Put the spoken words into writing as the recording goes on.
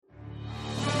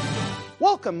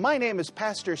Welcome, my name is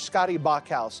Pastor Scotty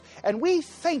Bachhaus, and we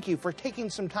thank you for taking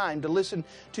some time to listen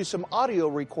to some audio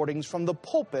recordings from the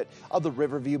pulpit of the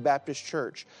Riverview Baptist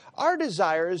Church. Our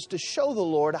desire is to show the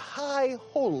Lord high,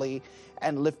 holy,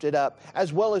 and lifted up,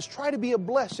 as well as try to be a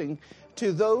blessing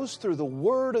to those through the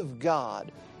Word of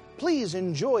God. Please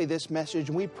enjoy this message,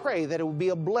 and we pray that it will be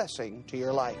a blessing to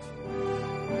your life.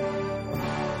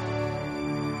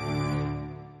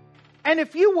 And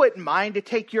if you wouldn't mind to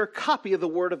take your copy of the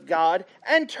Word of God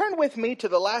and turn with me to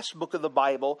the last book of the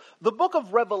Bible, the book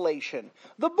of Revelation.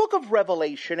 The book of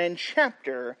Revelation in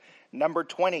chapter number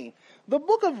 20. The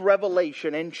book of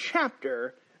Revelation in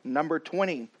chapter number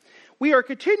 20. We are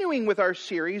continuing with our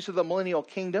series of the Millennial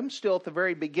Kingdom, still at the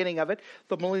very beginning of it.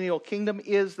 The Millennial Kingdom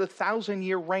is the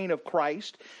 1,000-year reign of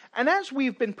Christ. And as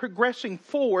we've been progressing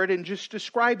forward and just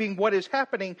describing what is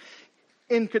happening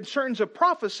in concerns of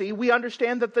prophecy, we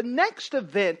understand that the next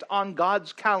event on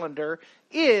God's calendar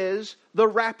is the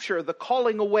rapture, the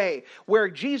calling away, where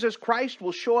Jesus Christ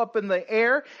will show up in the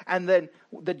air, and then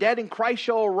the dead in Christ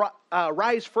shall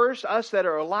rise first. Us that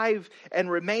are alive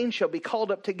and remain shall be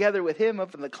called up together with Him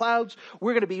up in the clouds.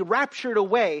 We're going to be raptured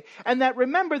away. And that,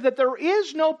 remember that there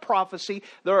is no prophecy.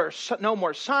 There are no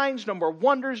more signs, no more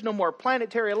wonders, no more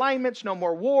planetary alignments, no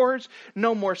more wars,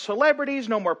 no more celebrities,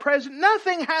 no more presidents.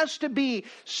 Nothing has to be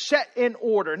set in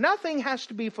order. Nothing has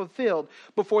to be fulfilled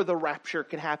before the rapture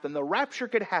can happen. The rapture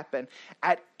could happen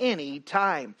at any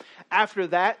time. After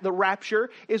that, the rapture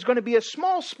is going to be a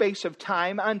small space of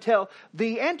time until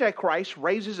the Antichrist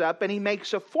raises up and he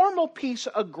makes a formal peace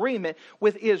agreement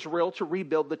with Israel to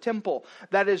rebuild the temple.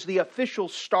 That is the official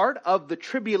start of the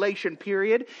tribulation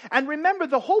period. And remember,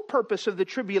 the whole purpose of the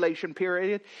tribulation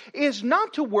period is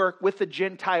not to work with the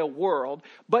Gentile world,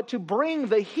 but to bring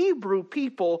the Hebrew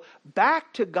people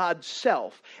back to God's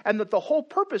self. And that the whole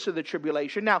purpose of the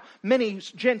tribulation, now many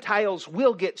Gentiles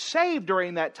will get saved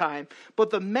during that time, but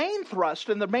the main thrust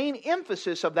and the main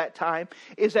emphasis of that time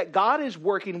is that God is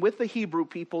working with the Hebrew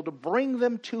people to bring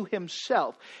them to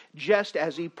Himself, just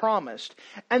as He promised.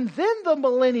 And then the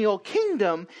millennial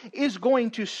kingdom is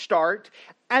going to start.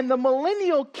 And the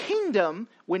millennial kingdom,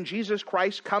 when Jesus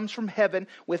Christ comes from heaven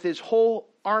with His whole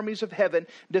armies of heaven,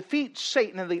 defeats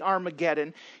Satan in the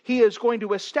Armageddon, He is going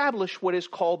to establish what is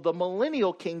called the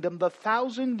millennial kingdom, the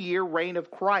 1,000-year reign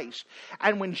of Christ.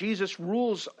 And when Jesus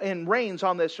rules and reigns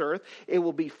on this earth, it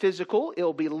will be physical, it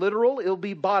will be literal, it will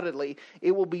be bodily.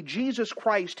 It will be Jesus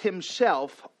Christ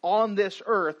Himself on this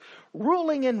earth,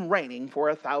 ruling and reigning for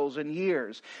 1,000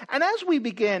 years. And as we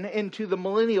begin into the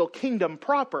millennial kingdom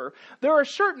proper, there are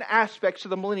certain aspects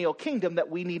of the millennial kingdom that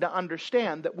we need to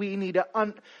understand, that we need to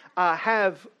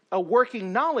have a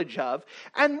working knowledge of.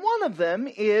 And one of them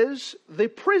is the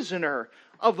prisoner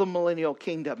of the millennial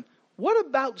kingdom. What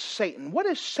about Satan? What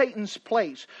is Satan's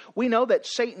place? We know that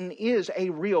Satan is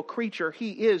a real creature.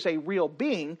 He is a real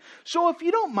being. So if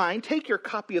you don't mind, take your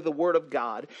copy of the Word of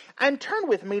God and turn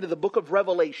with me to the book of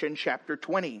Revelation chapter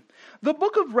 20. The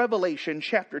book of Revelation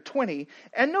chapter 20,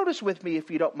 and notice with me,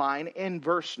 if you don't mind, in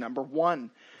verse number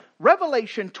 1.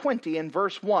 Revelation 20 and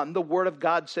verse 1, the Word of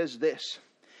God says this: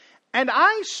 "And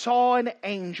I saw an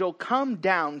angel come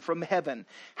down from heaven,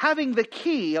 having the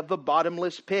key of the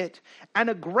bottomless pit, and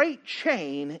a great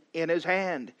chain in his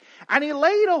hand. And he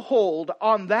laid a hold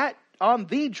on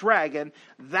the dragon,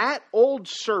 that old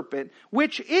serpent,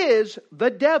 which is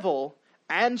the devil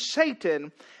and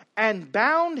Satan, and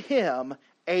bound him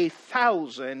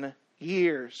 1,000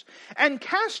 years, and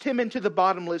cast him into the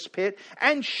bottomless pit,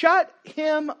 and shut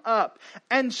him up,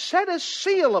 and set a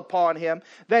seal upon him,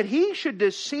 that he should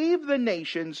deceive the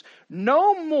nations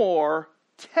no more,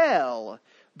 till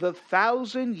the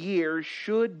 1,000 years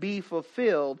should be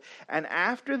fulfilled. And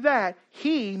after that,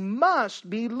 he must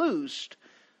be loosed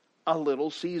a little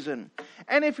season."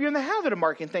 And if you're in the habit of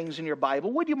marking things in your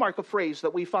Bible, would you mark a phrase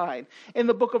that we find in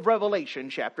the book of Revelation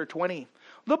chapter 20?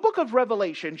 The book of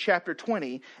Revelation chapter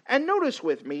 20, and notice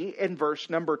with me in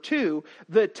verse number 2,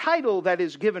 the title that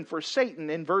is given for Satan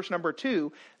in verse number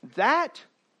 2, that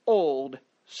old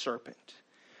serpent.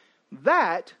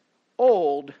 That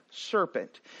old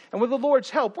serpent. And with the Lord's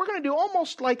help, we're going to do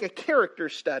almost like a character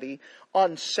study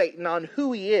on Satan, on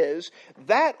who he is,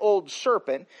 that old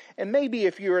serpent. And maybe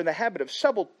if you're in the habit of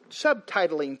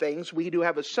subtitling things, we do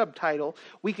have a subtitle.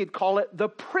 We could call it The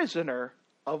Prisoner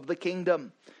of the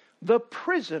Kingdom. The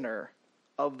prisoner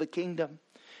of the kingdom.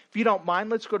 If you don't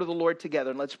mind, let's go to the Lord together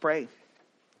and let's pray.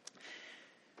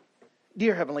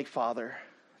 Dear Heavenly Father,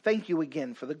 thank you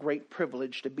again for the great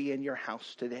privilege to be in your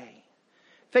house today.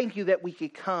 Thank you that we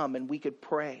could come and we could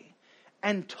pray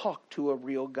and talk to a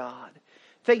real God.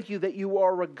 Thank you that you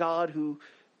are a God who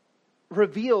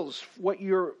reveals what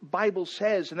your Bible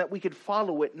says and that we could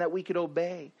follow it and that we could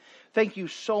obey. Thank you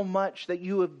so much that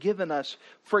you have given us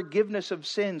forgiveness of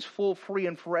sins full, free,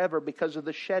 and forever because of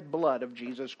the shed blood of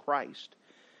Jesus Christ.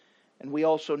 And we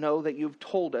also know that you've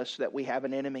told us that we have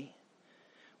an enemy.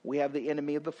 We have the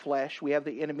enemy of the flesh. We have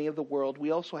the enemy of the world.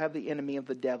 We also have the enemy of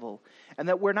the devil. And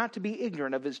that we're not to be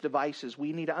ignorant of his devices.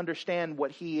 We need to understand what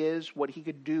he is, what he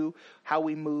could do, how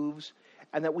he moves.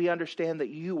 And that we understand that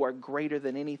you are greater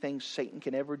than anything Satan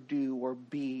can ever do or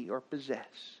be or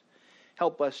possess.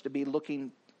 Help us to be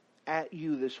looking at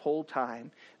you this whole time,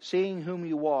 seeing whom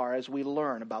you are as we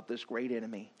learn about this great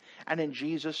enemy. And in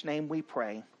Jesus' name we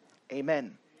pray.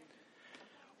 Amen.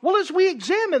 Well, as we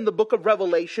examine the book of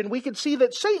Revelation, we can see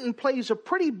that Satan plays a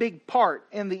pretty big part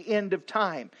in the end of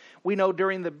time. We know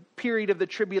during the period of the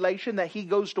tribulation that he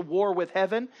goes to war with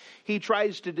heaven. He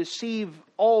tries to deceive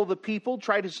all the people,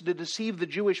 tries to deceive the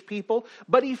Jewish people,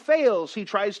 but he fails. He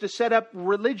tries to set up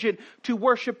religion to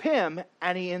worship him,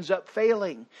 and he ends up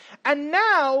failing. And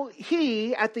now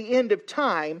he, at the end of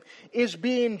time, is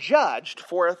being judged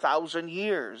for 1,000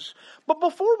 years. But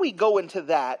before we go into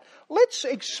that, let's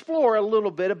explore a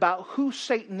little bit about who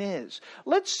Satan is.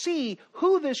 Let's see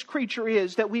who this creature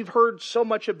is that we've heard so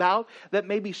much about, that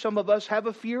maybe some of us have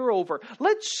a fear over.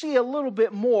 Let's see a little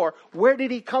bit more. Where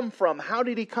did he come from? How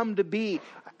did he come to be?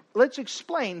 Let's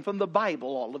explain from the Bible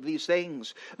all of these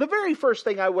things. The very first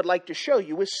thing I would like to show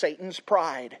you is Satan's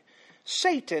pride.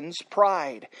 Satan's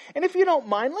pride. And if you don't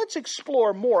mind, let's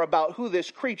explore more about who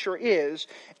this creature is.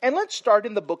 And let's start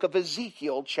in the book of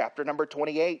Ezekiel, chapter number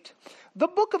 28. The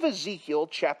book of Ezekiel,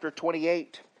 chapter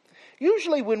 28.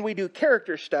 Usually when we do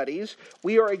character studies,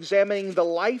 we are examining the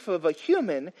life of a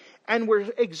human, and we're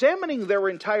examining their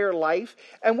entire life,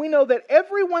 and we know that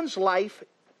everyone's life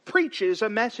preaches a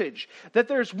message. That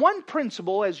there's one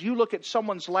principle as you look at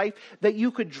someone's life that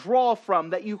you could draw from,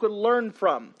 that you could learn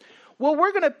from. Well,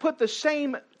 we're going to put the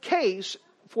same case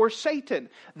for Satan,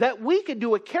 that we could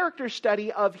do a character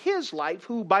study of his life,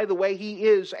 who, by the way, he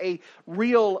is a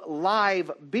real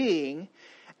live being,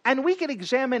 and we could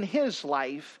examine his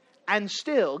life and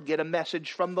still get a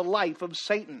message from the life of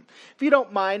Satan. If you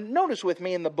don't mind, notice with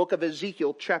me in the book of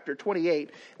Ezekiel chapter 28,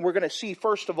 we're going to see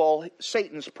first of all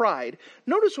Satan's pride.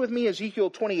 Notice with me Ezekiel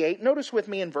 28, notice with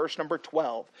me in verse number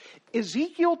 12.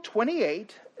 Ezekiel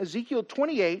 28,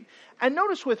 and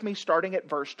notice with me starting at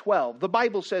verse 12. The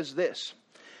Bible says this: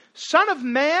 Son of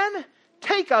man,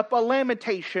 take up a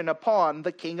lamentation upon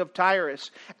the king of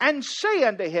Tyrus, and say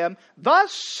unto him,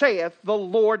 Thus saith the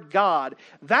Lord God,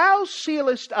 Thou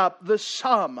sealest up the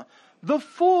sum, the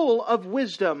full of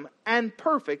wisdom, and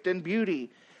perfect in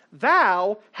beauty.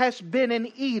 Thou hast been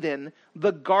in Eden,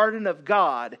 the garden of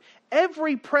God.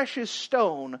 Every precious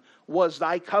stone was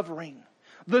thy covering.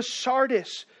 The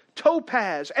sardius,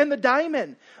 topaz, and the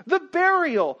diamond, the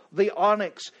beryl, the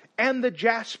onyx, and the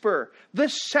jasper, the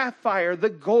sapphire, the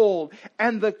gold,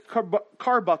 and the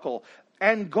carbuncle,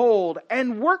 and gold,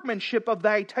 and workmanship of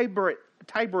thy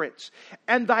Tiberites,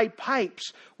 and thy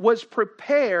pipes was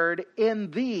prepared in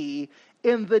thee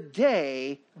in the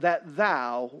day that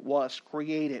thou wast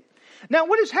created. Now,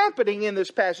 what is happening in this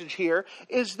passage here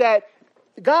is that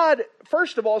God,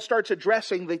 first of all, starts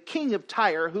addressing the king of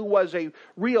Tyre, who was a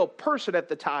real person at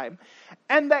the time,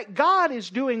 and that God is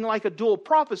doing like a dual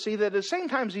prophecy, that at the same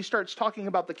time he starts talking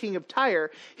about the king of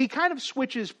Tyre, he kind of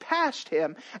switches past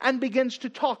him and begins to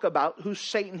talk about who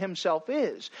Satan himself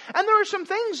is. And there are some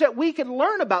things that we can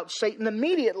learn about Satan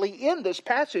immediately in this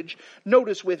passage.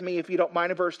 Notice with me, if you don't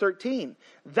mind, in verse 13.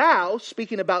 Thou,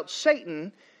 speaking about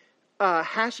Satan,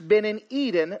 has been in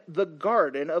Eden, the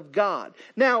garden of God.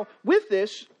 Now, with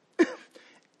this,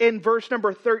 in verse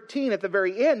number 13 at the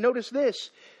very end, notice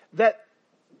this, that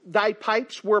thy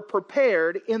pipes were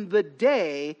prepared in the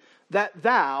day that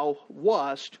thou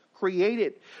wast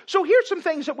created. So here's some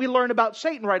things that we learn about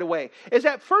Satan right away, is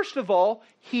that first of all,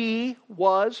 he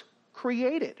was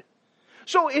created.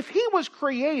 So if he was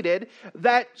created,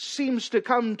 that seems to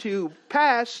come to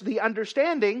pass the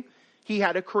understanding he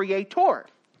had a creator.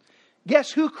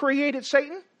 Guess who created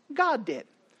Satan? God did.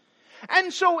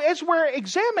 And so as we're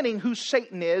examining who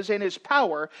Satan is and his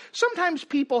power, sometimes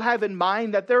people have in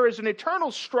mind that there is an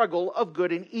eternal struggle of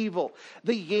good and evil,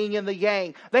 the yin and the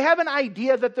yang. They have an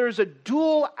idea that there's a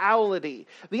duality.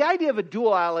 The idea of a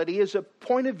duality is a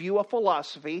point of view, a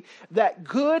philosophy, that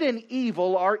good and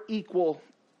evil are equal,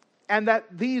 and that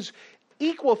these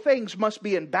equal things must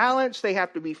be in balance. They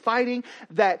have to be fighting,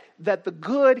 that the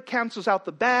good cancels out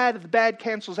the bad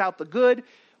cancels out the good.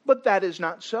 But that is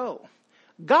not so.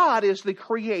 God is the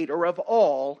creator of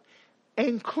all,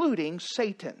 including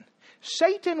Satan.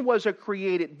 Satan was a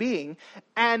created being,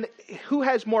 and who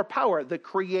has more power, the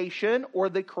creation or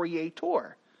the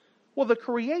creator? Well, the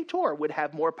creator would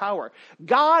have more power.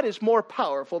 God is more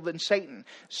powerful than Satan.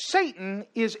 Satan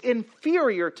is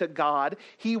inferior to God.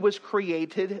 He was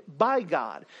created by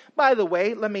God. By the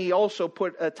way, let me also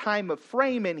put a time of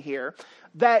frame in here,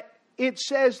 that it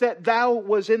says that thou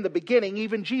was in the beginning.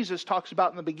 Even Jesus talks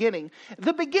about in the beginning.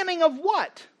 The beginning of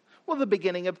what? Well, the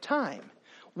beginning of time.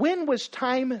 When was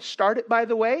time started, by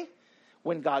the way?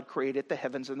 When God created the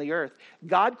heavens and the earth.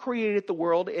 God created the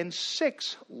world in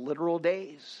 6 literal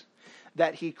days.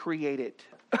 That He created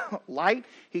light,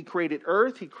 He created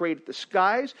earth, He created the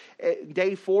skies.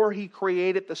 Day 4, He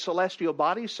created the celestial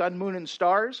bodies, sun, moon, and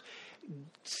stars.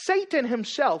 Satan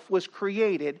himself was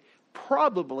created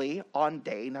probably on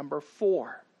day number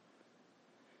 4.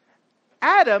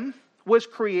 Adam was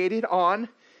created on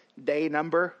day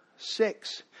number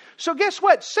 6. So guess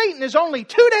what? Satan is only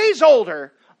 2 days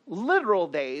older, 2 literal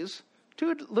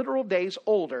days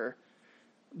older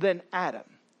than Adam.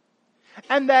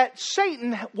 And that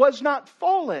Satan was not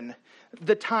fallen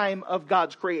the time of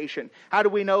God's creation. How do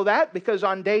we know that? Because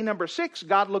on day number 6,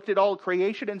 God looked at all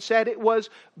creation and said it was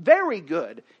very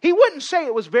good. He wouldn't say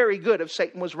it was very good if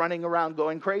Satan was running around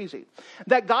going crazy.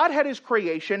 That God had His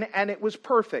creation and it was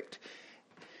perfect.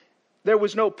 There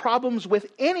was no problems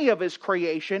with any of His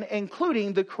creation,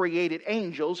 including the created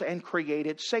angels and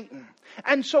created Satan.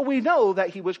 And so we know that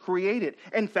He was created.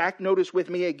 In fact, notice with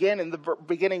me again in the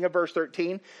beginning of verse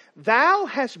 13, thou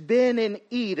hast been in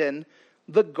Eden,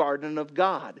 the garden of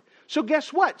God. So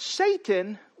guess what?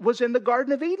 Satan was in the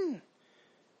Garden of Eden.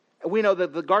 We know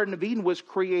that the Garden of Eden was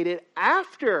created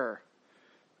after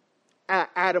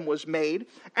Adam was made.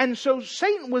 And so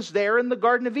Satan was there in the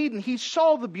Garden of Eden. He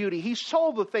saw the beauty. He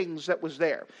saw the things that was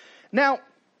there. Now,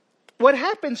 what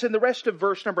happens in the rest of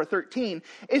verse number 13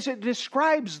 is it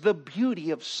describes the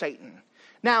beauty of Satan.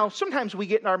 Now, sometimes we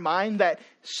get in our mind that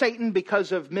Satan,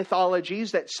 because of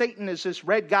mythologies, that Satan is this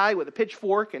red guy with a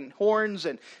pitchfork and horns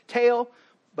and tail.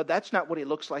 But that's not what he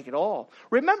looks like at all.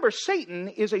 Remember, Satan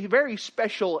is a very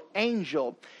special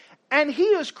angel. And he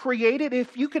is created,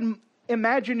 if you can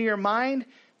imagine in your mind,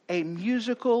 a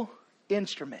musical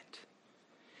instrument.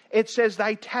 It says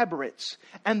thy tabrets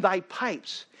and thy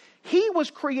pipes. He was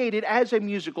created as a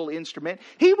musical instrument.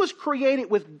 He was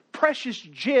created with precious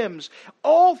gems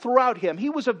all throughout him. He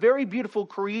was a very beautiful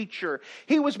creature.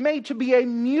 He was made to be a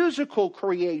musical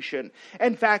creation.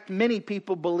 In fact, many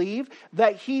people believe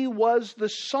that he was the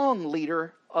song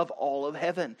leader of all of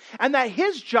heaven. And that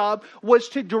his job was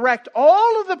to direct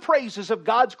all of the praises of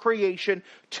God's creation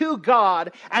to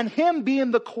God, and him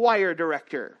being the choir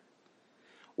director.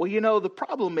 Well, you know, the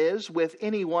problem is with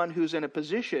anyone who's in a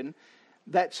position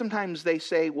that sometimes they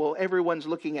say, well, everyone's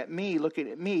looking at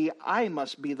me. I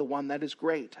must be the one that is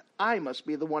great. I must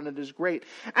be the one that is great.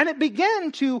 And it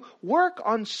began to work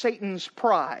on Satan's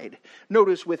pride.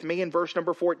 Notice with me in verse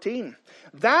number 14.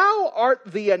 Thou art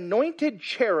the anointed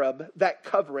cherub that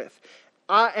covereth,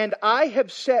 and I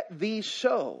have set thee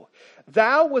so.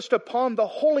 Thou wast upon the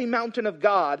holy mountain of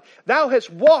God. Thou hast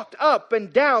walked up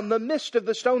and down the midst of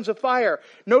the stones of fire.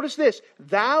 Notice this.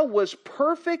 Thou was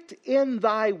perfect in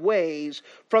thy ways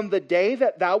from the day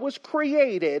that thou was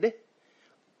created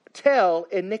till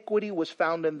iniquity was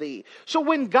found in thee. So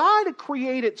when God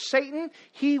created Satan,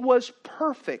 he was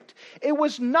perfect. It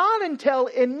was not until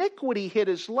iniquity hit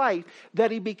his life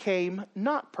that he became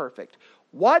not perfect.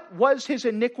 What was his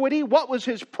iniquity? What was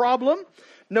his problem?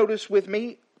 Notice with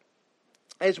me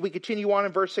as we continue on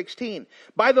in verse 16.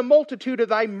 By the multitude of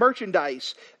thy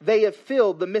merchandise, they have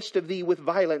filled the midst of thee with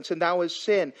violence, and thou hast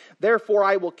sinned. Therefore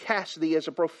I will cast thee as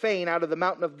a profane out of the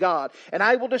mountain of God, and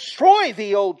I will destroy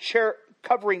thee, O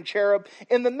covering cherub,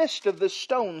 in the midst of the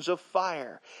stones of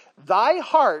fire. Thy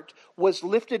heart was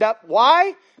lifted up.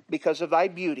 Why? Because of thy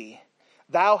beauty.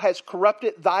 Thou hast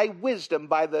corrupted thy wisdom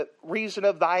by the reason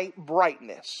of thy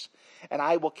brightness. And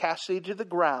I will cast thee to the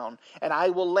ground, and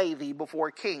I will lay thee before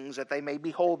kings, that they may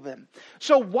behold them.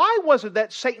 So why was it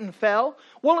that Satan fell?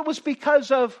 Well, it was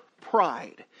because of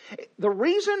pride. The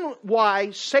reason why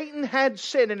Satan had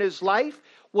sin in his life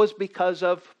was because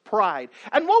of pride.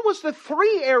 And what was the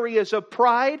 3 areas of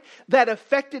pride that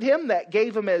affected him, that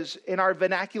gave him, as in our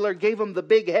vernacular, gave him the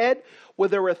big head? Well,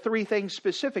 there were 3 things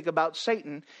specific about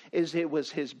Satan. It was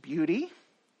his beauty,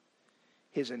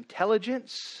 his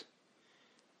intelligence,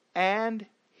 and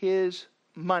his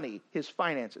money, his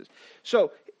finances.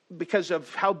 So, because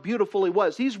of how beautiful he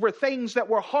was. These were things that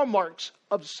were hallmarks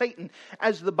of Satan,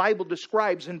 as the Bible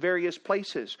describes in various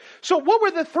places. So what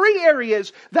were the 3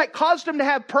 areas that caused him to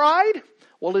have pride?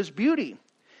 Well, his beauty.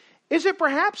 Is it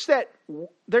perhaps that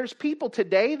there's people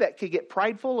today that could get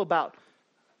prideful about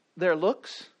their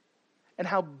looks and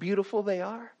how beautiful they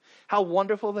are, how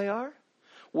wonderful they are?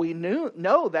 We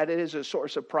know that it is a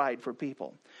source of pride for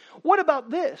people. What about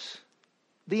this?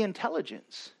 The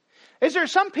intelligence. Is there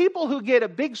some people who get a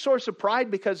big source of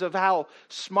pride because of how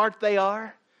smart they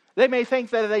are? They may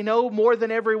think that they know more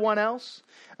than everyone else,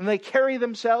 and they carry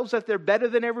themselves that they're better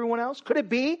than everyone else. Could it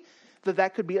be that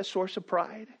that could be a source of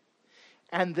pride?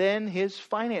 And then his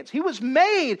finance. He was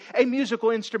made a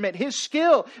musical instrument, his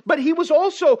skill, but he was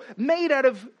also made out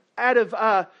of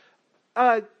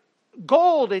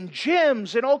gold and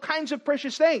gems and all kinds of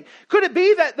precious things. Could it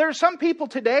be that there are some people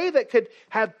today that could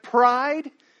have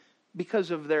pride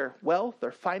because of their wealth,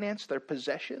 their finance, their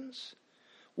possessions?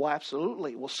 Well,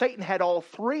 absolutely. Well, Satan had all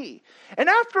three. And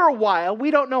after a while,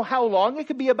 we don't know how long, it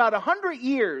could be about 100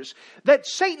 years, that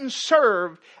Satan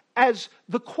served as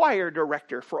the choir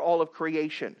director for all of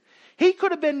creation. He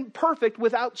could have been perfect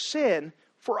without sin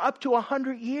for up to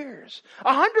 100 years.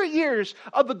 100 years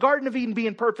of the Garden of Eden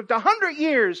being perfect. 100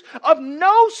 years of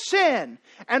no sin.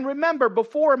 And remember,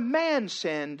 before man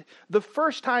sinned, the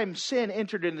first time sin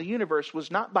entered into the universe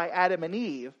was not by Adam and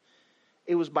Eve.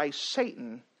 It was by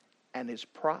Satan and his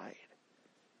pride.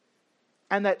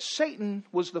 And that Satan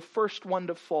was the first one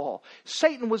to fall.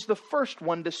 Satan was the first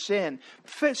one to sin.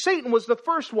 Satan was the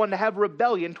first one to have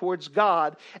rebellion towards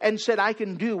God and said, I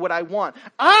can do what I want.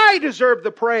 I deserve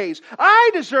the praise. I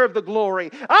deserve the glory.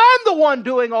 I'm the one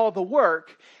doing all the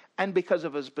work. And because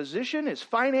of his position, his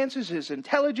finances, his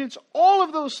intelligence, all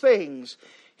of those things,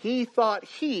 he thought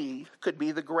he could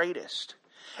be the greatest.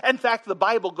 In fact, the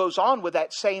Bible goes on with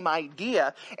that same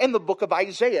idea in the book of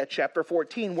Isaiah, chapter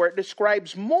 14, where it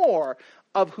describes more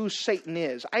of who Satan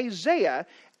is. Isaiah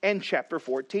and chapter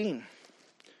 14.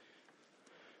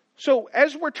 So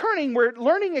as we're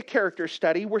learning a character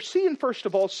study, we're seeing first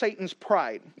of all Satan's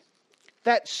pride.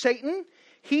 That Satan,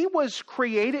 he was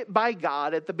created by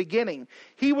God at the beginning.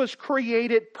 He was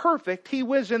created perfect. He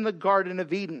was in the Garden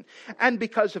of Eden. And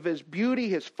because of his beauty,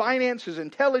 his finance, his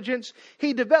intelligence,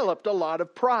 he developed a lot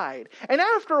of pride. And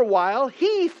after a while,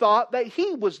 he thought that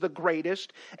he was the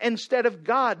greatest instead of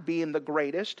God being the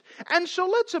greatest. And so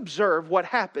let's observe what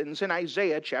happens in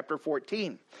Isaiah chapter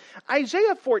 14.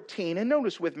 Isaiah 14, and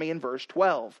notice with me in verse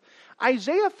 12.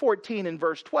 Isaiah 14 in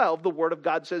verse 12, the Word of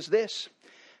God says this.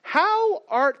 How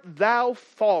art thou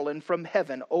fallen from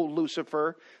heaven, O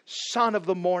Lucifer, son of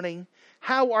the morning?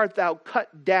 How art thou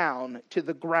cut down to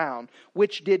the ground,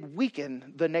 which did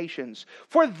weaken the nations?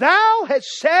 For thou hast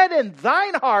said in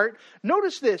thine heart,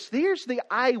 notice this, here's the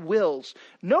I wills.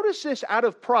 Notice this out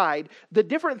of pride, the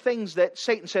different things that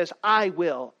Satan says, I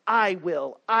will, I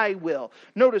will, I will.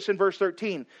 Notice in verse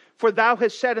 13, for thou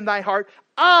hast said in thy heart,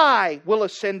 I will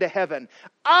ascend to heaven.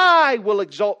 I will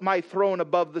exalt my throne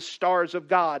above the stars of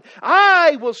God.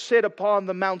 I will sit upon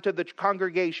the mount of the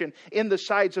congregation in the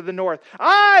sides of the north.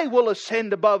 I will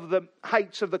ascend above the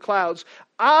heights of the clouds.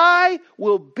 I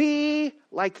will be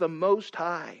like the Most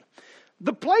High.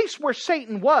 The place where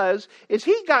Satan was, is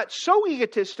he got so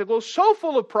egotistical, so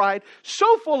full of pride,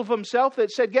 so full of himself that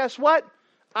said, guess what?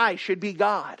 I should be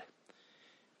God.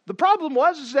 The problem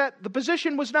was that the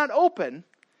position was not open.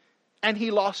 And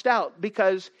he lost out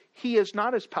because he is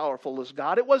not as powerful as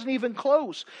God. It wasn't even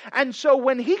close. And so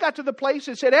when he got to the place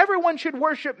and said, everyone should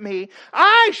worship me,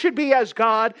 I should be as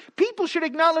God, people should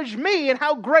acknowledge me and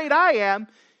how great I am,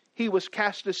 he was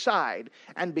cast aside.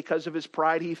 And because of his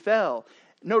pride, he fell.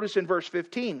 Notice in verse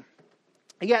 15,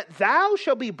 yet thou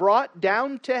shalt be brought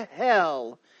down to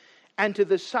hell and to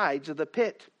the sides of the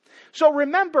pit. So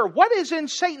remember, what is in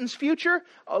Satan's future?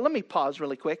 Oh, let me pause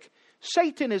really quick.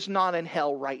 Satan is not in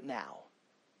hell right now.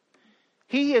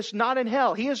 He is not in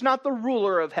hell. He is not the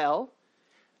ruler of hell.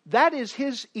 That is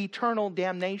his eternal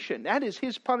damnation. That is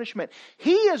his punishment.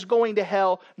 He is going to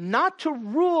hell not to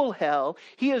rule hell.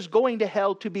 He is going to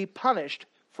hell to be punished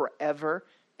forever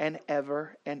and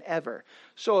ever and ever.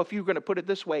 So if you're going to put it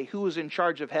this way, who is in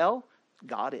charge of hell?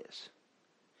 God is.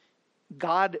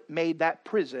 God made that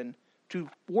prison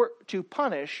to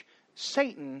punish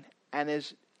Satan and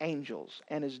his angels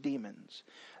and his demons.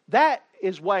 That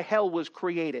is why hell was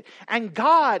created. And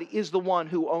God is the one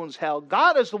who owns hell.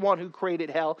 God is the one who created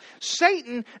hell.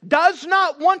 Satan does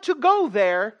not want to go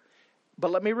there. But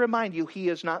let me remind you, he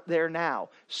is not there now.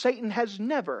 Satan has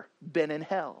never been in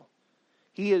hell.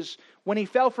 When he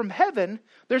fell from heaven,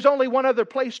 there's only one other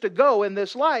place to go in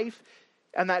this life,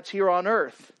 and that's here on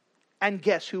earth. And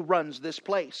guess who runs this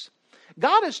place?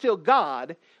 God is still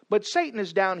God, But Satan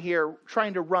is down here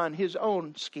trying to run his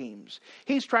own schemes.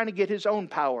 He's trying to get his own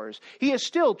powers. He is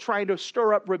still trying to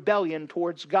stir up rebellion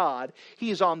towards God.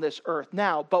 He is on this earth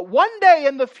now. But one day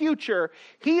in the future,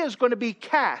 he is going to be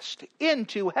cast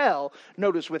into hell.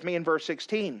 Notice with me in verse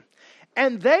 16.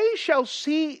 And they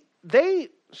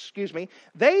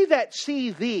that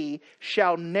see thee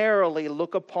shall narrowly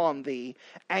look upon thee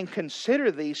and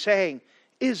consider thee, saying,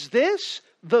 Is this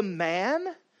the man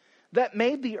that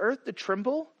made the earth to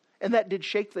tremble and that did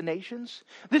shake the nations?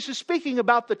 This is speaking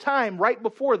about the time right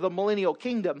before the millennial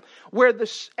kingdom, where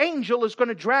this angel is going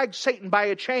to drag Satan by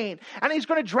a chain, and he's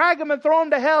going to drag him and throw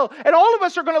him to hell. And all of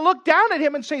us are going to look down at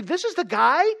him and say, this is the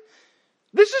guy?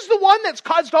 This is the one that's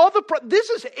caused all the this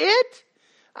is it?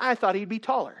 I thought he'd be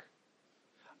taller.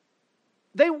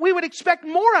 We would expect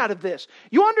more out of this.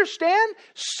 You understand?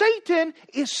 Satan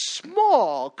is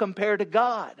small compared to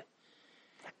God.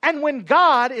 And when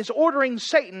God is ordering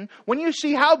Satan, when you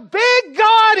see how big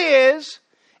God is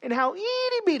and how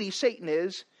itty bitty Satan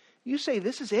is, you say,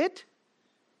 this is it?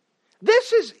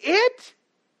 This is it?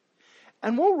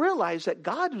 And we'll realize that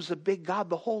God was a big God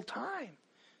the whole time.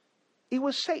 It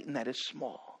was Satan that is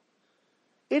small.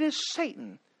 It is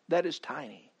Satan that is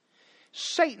tiny.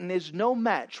 Satan is no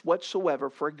match whatsoever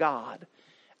for God,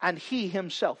 and he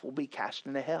himself will be cast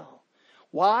into hell.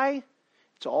 Why?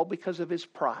 It's all because of his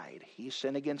pride. He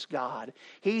sinned against God.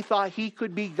 He thought he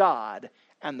could be God,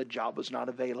 and the job was not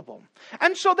available.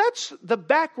 And so that's the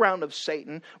background of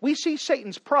Satan. We see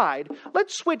Satan's pride.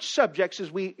 Let's switch subjects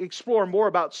as we explore more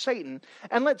about Satan,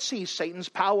 and let's see Satan's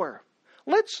power.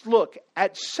 Let's look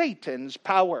at Satan's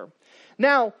power.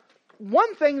 Now,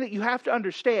 one thing that you have to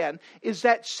understand is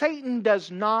that Satan does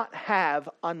not have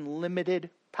unlimited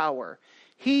power.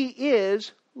 He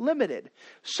is limited.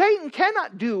 Satan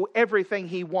cannot do everything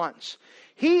he wants.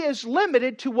 He is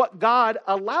limited to what God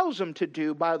allows him to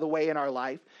do, by the way, in our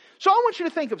life. So I want you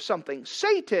to think of something.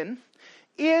 Satan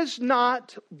is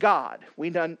not God.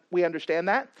 We understand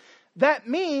that? That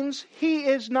means he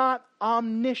is not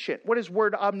omniscient. What does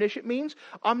word omniscient means?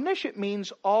 Omniscient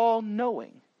means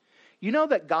all-knowing. You know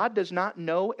that God does not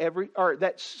know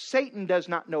that Satan does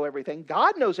not know everything.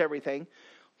 God knows everything,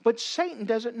 but Satan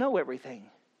doesn't know everything.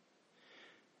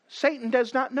 Satan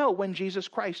does not know when Jesus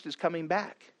Christ is coming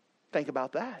back. Think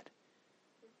about that.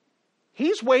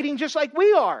 He's waiting just like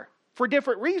we are for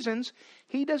different reasons.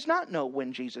 He does not know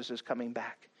when Jesus is coming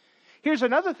back. Here's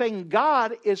another thing.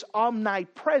 God is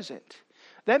omnipresent.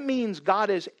 That means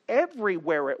God is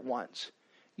everywhere at once.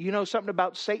 You know something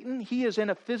about Satan? He is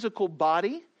in a physical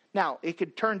body. Now, it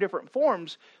could turn different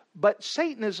forms, but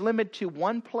Satan is limited to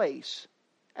one place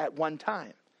at one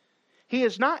time. He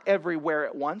is not everywhere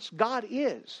at once. God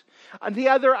is. And the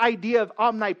other idea of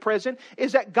omnipresent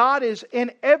is that God is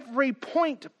in every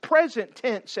point present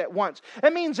tense at once.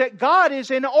 That means that God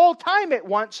is in all time at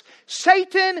once.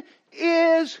 Satan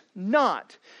is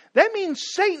not. That means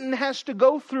Satan has to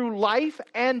go through life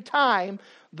and time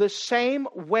the same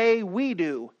way we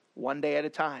do, one day at a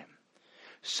time.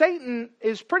 Satan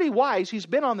is pretty wise. He's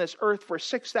been on this earth for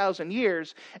 6,000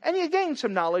 years, and he gained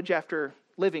some knowledge after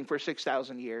living for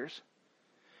 6,000 years.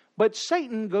 But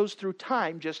Satan goes through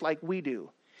time just like we do.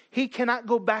 He cannot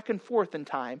go back and forth in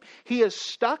time. He is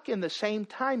stuck in the same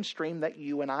time stream that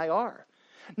you and I are.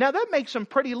 Now that makes him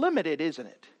pretty limited, isn't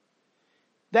it?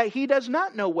 That he does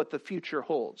not know what the future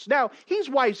holds. Now, he's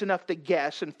wise enough to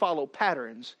guess and follow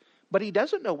patterns, but he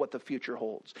doesn't know what the future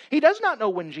holds. He does not know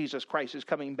when Jesus Christ is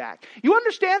coming back. You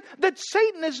understand that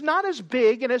Satan is not as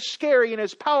big and as scary and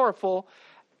as powerful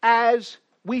as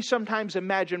we sometimes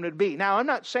imagine would be. Now, I'm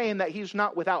not saying that he's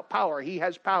not without power. He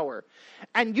has power.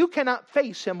 And you cannot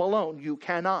face him alone. You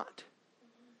cannot.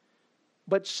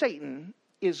 But Satan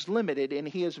is limited and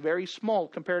he is very small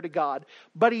compared to God.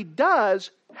 But he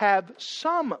does have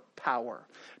some power.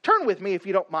 Turn with me, if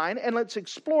you don't mind, and let's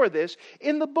explore this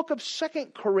in the book of 2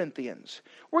 Corinthians.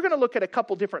 We're going to look at a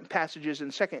couple different passages in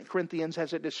 2 Corinthians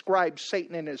as it describes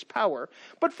Satan and his power.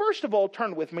 But first of all,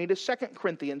 turn with me to 2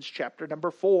 Corinthians chapter number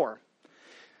 4.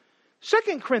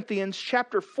 2 Corinthians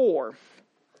chapter 4.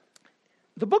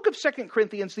 The book of 2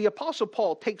 Corinthians, the Apostle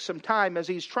Paul takes some time as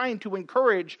he's trying to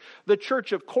encourage the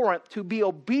church of Corinth to be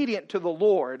obedient to the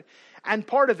Lord. And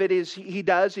part of it is he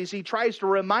tries to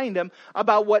remind them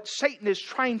about what Satan is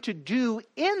trying to do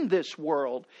in this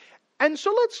world. And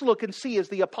so let's look and see as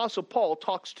the Apostle Paul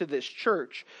talks to this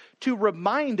church to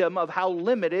remind them of how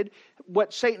limited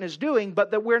what Satan is doing, but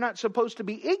that we're not supposed to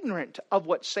be ignorant of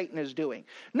what Satan is doing.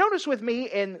 Notice with me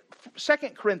in 2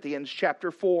 Corinthians chapter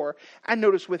 4, and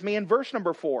notice with me in verse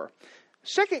number 4.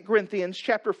 2 Corinthians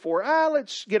chapter 4,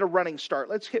 let's get a running start.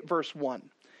 Let's hit verse 1.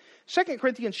 2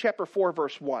 Corinthians chapter 4,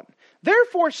 verse 1.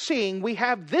 Therefore, seeing we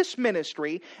have this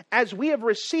ministry, as we have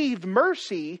received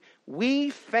mercy, we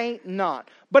faint not,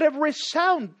 but have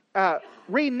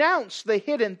renounced the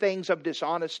hidden things of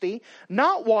dishonesty,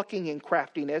 not walking in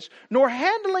craftiness, nor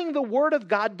handling the word of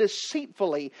God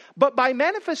deceitfully, but by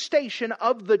manifestation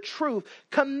of the truth,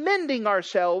 commending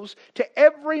ourselves to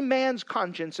every man's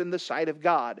conscience in the sight of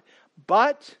God.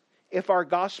 But if our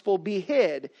gospel be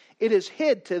hid, it is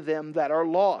hid to them that are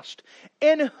lost,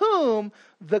 in whom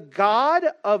the God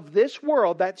of this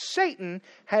world, that Satan,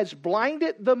 has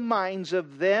blinded the minds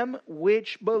of them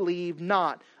which believe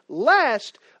not,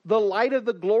 lest the light of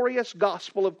the glorious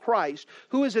gospel of Christ,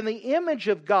 who is in the image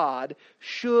of God,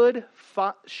 should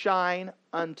shine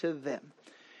unto them.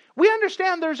 We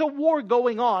understand there's a war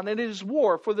going on, and it is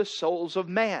war for the souls of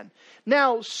man.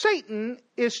 Now, Satan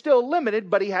is still limited,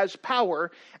 but he has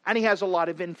power, and he has a lot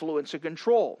of influence and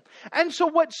control. And so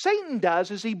what Satan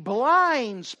does is he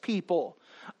blinds people,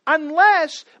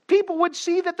 unless people would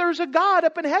see that there's a God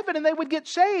up in heaven and they would get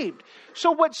saved.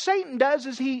 So what Satan does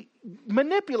is he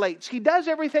manipulates. He does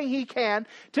everything he can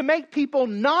to make people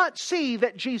not see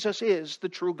that Jesus is the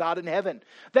true God in heaven,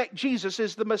 that Jesus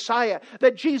is the Messiah,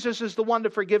 that Jesus is the one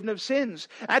to forgive of sins.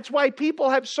 That's why people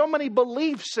have so many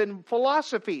beliefs and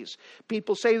philosophies.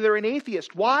 People say they're an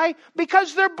atheist. Why?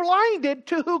 Because they're blinded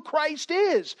to who Christ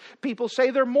is. People say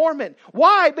they're Mormon.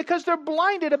 Why? Because they're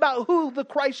blinded about who the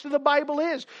Christ of the Bible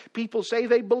is. People say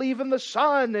they believe in the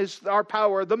sun is our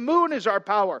power, the moon is our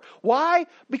power. Why?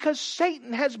 Because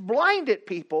Satan has blinded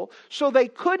people so they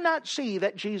could not see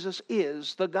that Jesus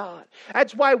is the God.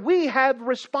 That's why we have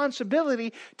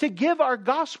responsibility to give our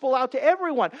gospel out to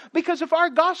everyone. Because if our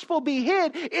gospel be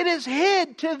hid, it is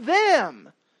hid to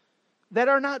them that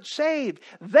are not saved.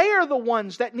 They are the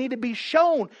ones that need to be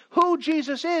shown who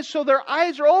Jesus is so their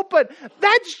eyes are open.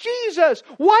 That's Jesus.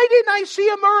 Why didn't I see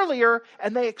him earlier?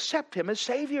 And they accept him as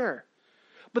Savior.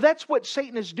 But that's what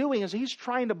Satan is doing, is he's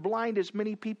trying to blind as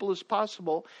many people as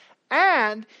possible.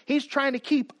 And he's trying to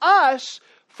keep us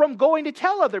from going to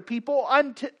tell other people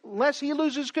unless he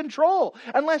loses control.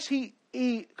 Unless he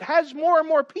has more and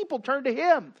more people turn to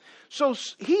him. So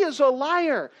he is a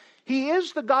liar. He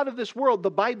is the God of this world. The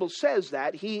Bible says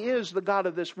that. He is the God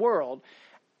of this world.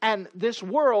 And this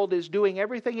world is doing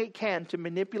everything it can to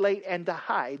manipulate and to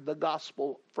hide the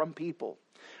gospel from people.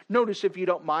 Notice, if you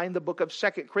don't mind, the book of 2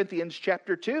 Corinthians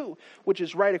chapter 2, which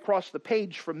is right across the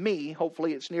page from me.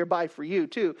 Hopefully it's nearby for you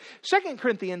too. 2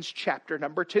 Corinthians chapter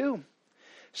number 2.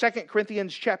 2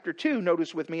 Corinthians chapter 2,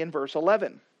 notice with me in verse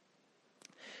 11.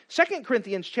 2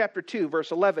 Corinthians chapter 2,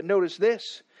 verse 11, notice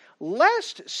this.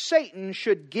 Lest Satan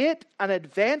should get an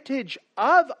advantage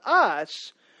of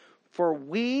us, for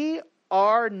we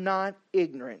are not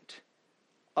ignorant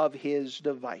of his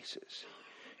devices.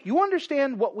 You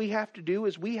understand what we have to do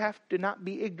is we have to not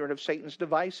be ignorant of Satan's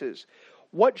devices.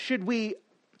 What should we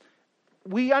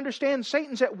understand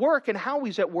Satan's at work and how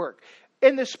he's at work.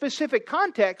 In this specific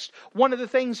context, one of the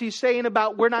things he's saying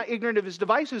about we're not ignorant of his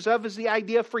devices is the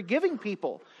idea of forgiving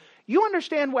people. You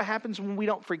understand what happens when we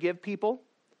don't forgive people?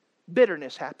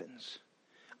 Bitterness happens.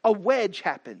 A wedge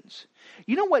happens.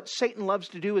 You know what Satan loves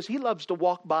to do is he loves to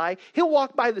walk by. He'll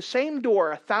walk by the same door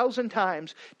 1,000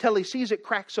 times till he sees it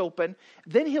cracks open.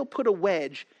 Then he'll put a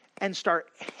wedge and start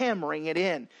hammering it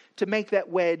in to make that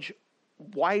wedge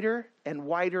wider and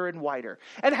wider and wider.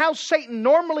 And how Satan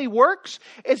normally works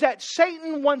is that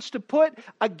Satan wants to put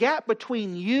a gap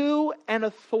between you and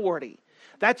authority.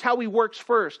 That's how he works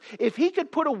first. If he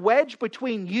could put a wedge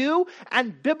between you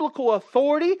and biblical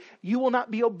authority, you will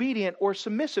not be obedient or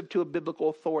submissive to a biblical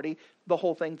authority. The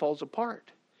whole thing falls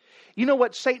apart. You know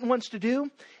what Satan wants to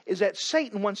do? Is that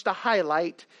Satan wants to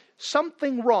highlight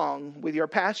something wrong with your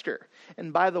pastor.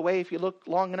 And by the way, if you look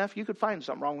long enough, you could find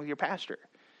something wrong with your pastor.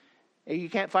 If you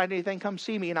can't find anything, come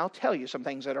see me and I'll tell you some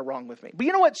things that are wrong with me. But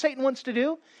you know what Satan wants to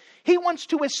do? He wants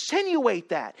to insinuate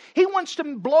that. He wants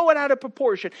to blow it out of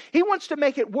proportion. He wants to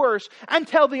make it worse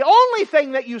until the only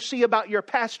thing that you see about your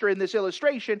pastor in this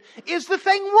illustration is the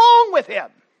thing wrong with him.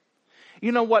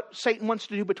 You know what Satan wants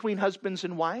to do between husbands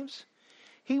and wives?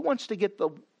 He wants to get the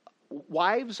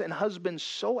wives and husbands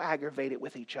so aggravated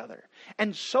with each other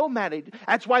and so mad.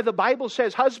 That's why the Bible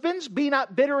says, husbands, be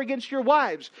not bitter against your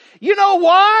wives. You know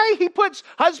why he puts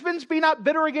husbands, be not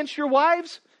bitter against your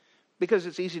wives? Because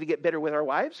it's easy to get bitter with our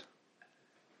wives.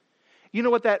 You know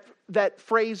what that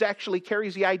phrase actually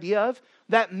carries the idea of?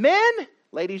 That men,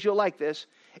 ladies, you'll like this,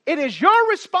 it is your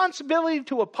responsibility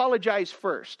to apologize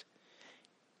first.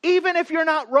 Even if you're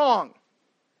not wrong.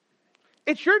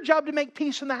 It's your job to make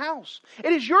peace in the house.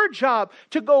 It is your job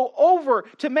to go over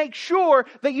to make sure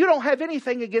that you don't have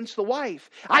anything against the wife.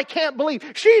 I can't believe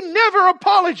she never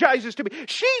apologizes to me.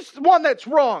 She's the one that's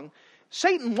wrong.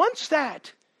 Satan wants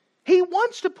that. He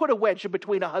wants to put a wedge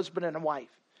between a husband and a wife.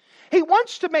 He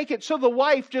wants to make it so the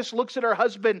wife just looks at her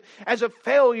husband as a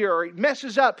failure or he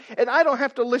messes up and I don't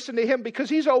have to listen to him because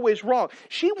he's always wrong.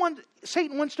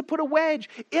 Satan wants to put a wedge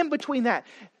in between that.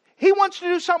 He wants to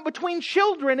do something between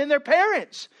children and their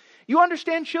parents. You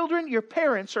understand, children? Your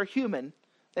parents are human.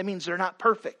 That means they're not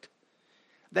perfect.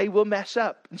 They will mess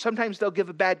up. And sometimes they'll give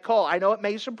a bad call. I know it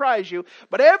may surprise you,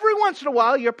 but every once in a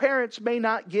while your parents may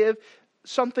not give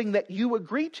something that you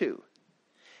agree to.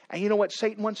 And you know what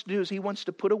Satan wants to do is he wants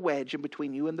to put a wedge in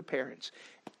between you and the parents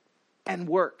and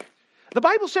work. The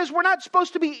Bible says we're not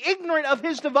supposed to be ignorant of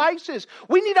his devices.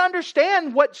 We need to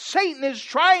understand what Satan is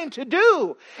trying to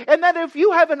do. And that if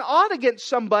you have an ought against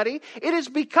somebody, it is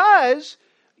because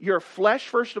your flesh,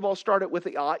 first of all, started with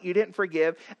the ought. You didn't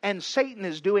forgive. And Satan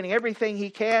is doing everything he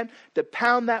can to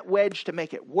pound that wedge to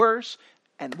make it worse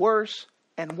and worse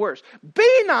and worse.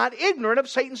 Be not ignorant of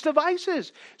Satan's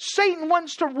devices. Satan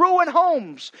wants to ruin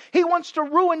homes. He wants to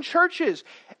ruin churches.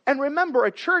 And remember,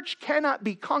 a church cannot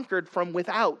be conquered from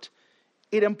without.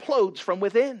 It implodes from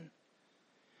within.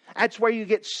 That's where you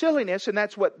get silliness, and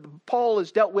that's what Paul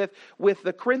has dealt with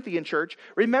the Corinthian church.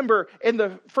 Remember, in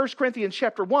the 1 Corinthians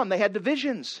chapter 1, they had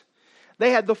divisions.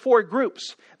 They had the 4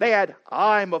 groups. They had,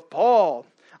 I'm of Paul,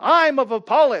 I'm of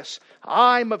Apollos,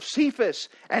 I'm of Cephas,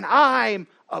 and I'm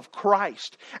of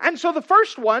Christ. And so the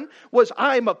first one was,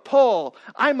 I'm of Paul,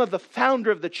 I'm of the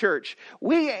founder of the church.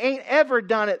 We ain't ever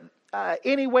done it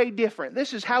any way different.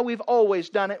 This is how we've always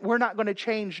done it. We're not going to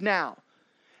change now.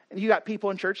 And you got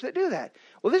people in church that do that.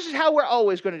 Well, this is how we're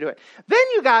always going to do it. Then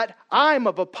you got, I'm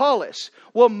of Apollos.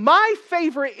 Well, my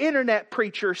favorite internet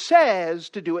preacher says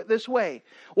to do it this way.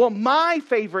 Well, my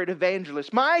favorite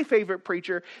evangelist, my favorite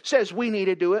preacher says we need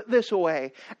to do it this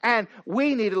way. And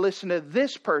we need to listen to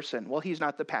this person. Well, he's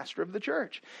not the pastor of the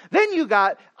church. Then you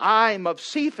got, I'm of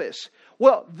Cephas.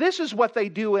 Well, this is what they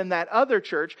do in that other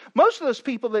church. Most of those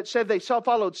people that said they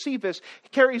followed Cephas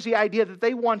carries the idea that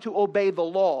they want to obey the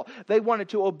law. They wanted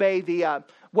to obey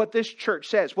what this church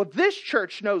says. Well, this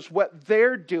church knows what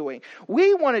they're doing.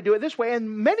 We want to do it this way. And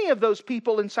many of those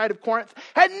people inside of Corinth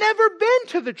had never been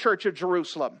to the church of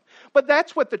Jerusalem. But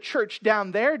that's what the church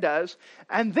down there does.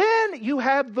 And then you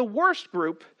have the worst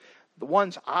group, the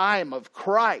ones, I'm of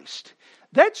Christ.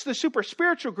 That's the super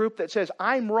spiritual group that says,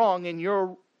 I'm wrong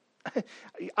and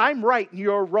I'm right and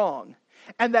you're wrong.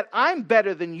 And that I'm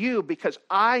better than you because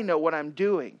I know what I'm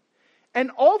doing. And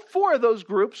all 4 of those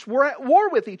groups were at war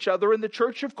with each other in the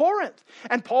church of Corinth.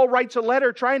 And Paul writes a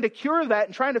letter trying to cure that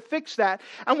and trying to fix that.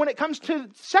 And when it comes to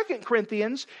 2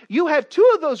 Corinthians, you have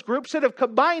 2 of those groups that have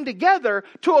combined together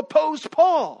to oppose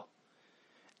Paul.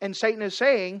 And Satan is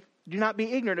saying, do not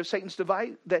be ignorant of Satan's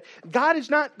device. That God is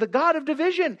not the God of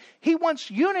division. He wants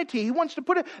unity. He wants to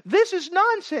put it. This is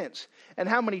nonsense. And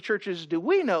how many churches do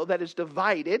we know that is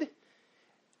divided?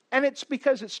 And it's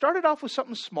because it started off with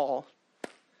something small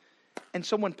and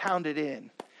someone pounded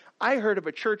in. I heard of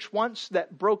a church once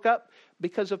that broke up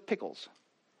because of pickles.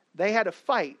 They had a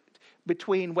fight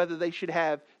between whether they should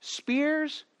have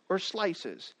spears or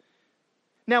slices.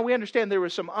 Now, we understand there were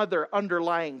some other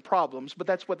underlying problems, but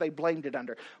that's what they blamed it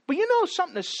under. But you know,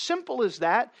 something as simple as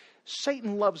that,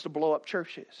 Satan loves to blow up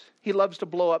churches. He loves to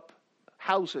blow up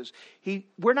houses.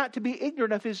 We're not to be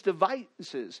ignorant of his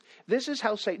devices. This is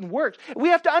how Satan works. We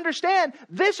have to understand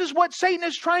this is what Satan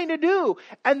is trying to do,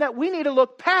 and that we need to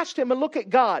look past him and look at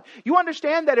God. You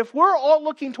understand that if we're all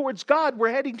looking towards God,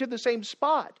 we're heading to the same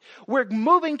spot. We're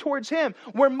moving towards him.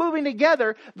 We're moving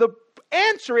together. The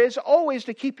answer is always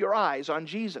to keep your eyes on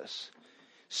Jesus.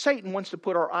 Satan wants to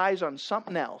put our eyes on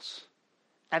something else.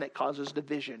 And it causes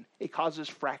division. It causes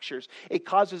fractures. It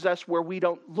causes us where we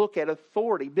don't look at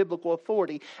authority, biblical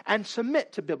authority, and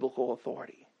submit to biblical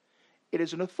authority. It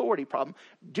is an authority problem.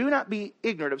 Do not be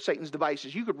ignorant of Satan's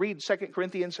devices. You could read 2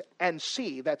 Corinthians and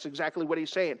see that's exactly what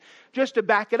he's saying. Just to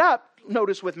back it up,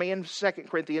 notice with me in 2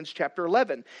 Corinthians chapter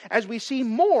 11, as we see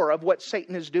more of what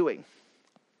Satan is doing.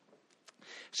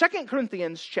 2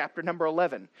 Corinthians chapter number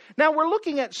 11. Now we're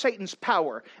looking at Satan's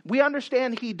power. We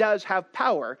understand he does have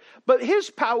power, but his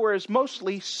power is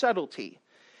mostly subtlety.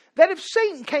 That if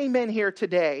Satan came in here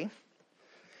today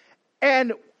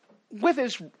and with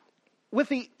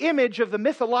the image of the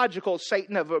mythological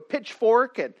Satan of a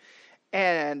pitchfork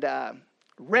and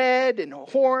red and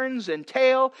horns and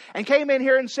tail and came in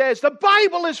here and says, the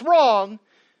Bible is wrong,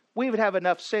 we would have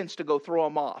enough sense to go throw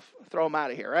him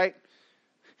out of here, right?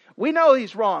 We know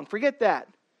he's wrong. Forget that.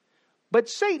 But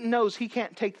Satan knows he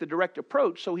can't take the direct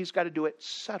approach, so he's got to do it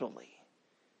subtly.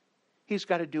 He's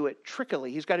got to do it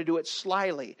trickily. He's got to do it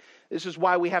slyly. This is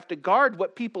why we have to guard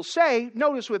what people say.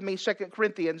 Notice with me 2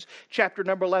 Corinthians chapter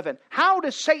number 11. How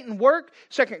does Satan work?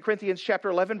 2 Corinthians chapter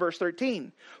 11 verse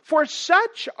 13. For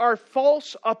such are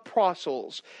false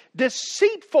apostles,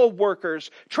 deceitful workers,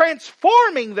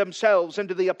 transforming themselves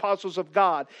into the apostles of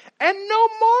God. And no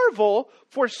marvel,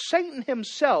 for Satan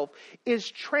himself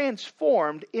is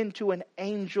transformed into an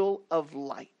angel of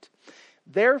light.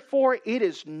 Therefore, it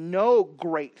is no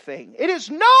great thing. It is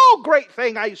no great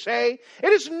thing, I say.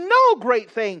 It is no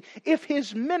great thing if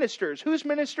his ministers, whose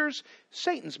ministers?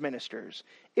 Satan's ministers.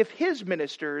 If his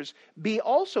ministers be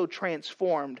also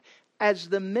transformed as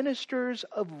the ministers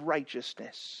of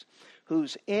righteousness,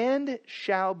 whose end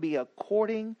shall be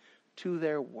according to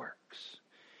their works.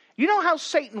 You know how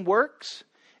Satan works?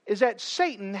 Is that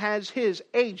Satan has his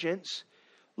agents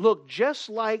look just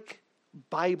like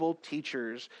Bible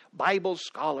teachers, Bible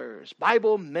scholars,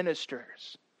 Bible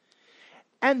ministers.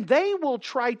 And they will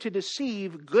try to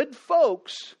deceive good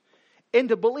folks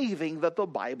into believing that the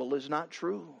Bible is not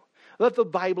true, that the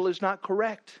Bible is not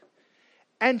correct,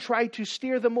 and try to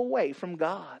steer them away from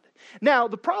God. Now,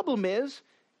 the problem is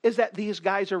that these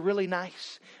guys are really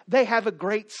nice. They have a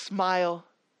great smile.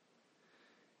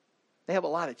 They have a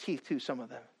lot of teeth too, some of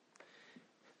them.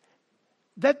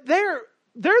 That they're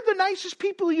the nicest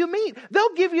people you meet.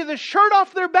 They'll give you the shirt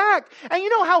off their back. And you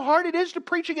know how hard it is to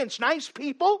preach against nice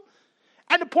people?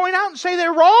 And to point out and say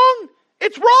they're wrong?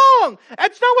 It's wrong.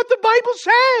 That's not what the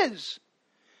Bible says.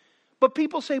 But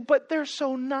people say, but they're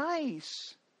so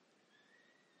nice.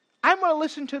 I'm going to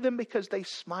listen to them because they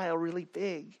smile really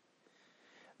big.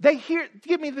 They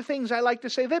give me the things I like to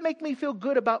say. They make me feel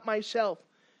good about myself.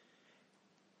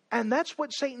 And that's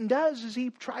what Satan does, is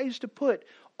he tries to put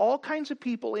all kinds of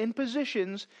people in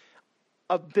positions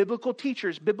of biblical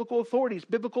teachers, biblical authorities,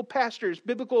 biblical pastors,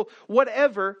 biblical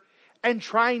whatever, and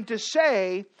trying to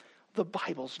say the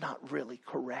Bible's not really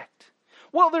correct.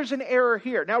 Well, there's an error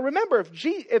here. Now remember,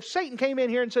 if Satan came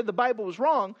in here and said the Bible was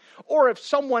wrong, or if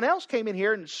someone else came in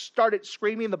here and started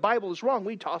screaming the Bible is wrong,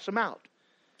 we'd toss him out.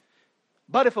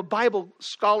 But if a Bible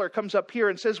scholar comes up here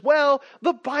and says, well,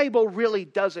 the Bible really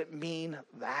doesn't mean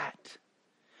that.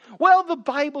 Well, the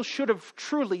Bible should have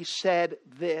truly said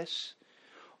this.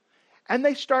 And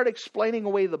they start explaining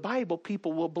away the Bible,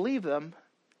 people will believe them,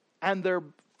 and their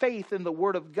faith in the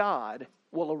Word of God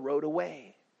will erode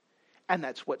away. And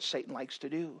that's what Satan likes to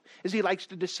do, is he likes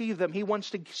to deceive them. He wants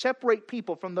to separate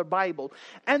people from the Bible.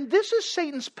 And this is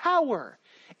Satan's power,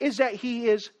 is that he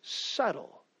is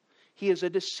subtle. He is a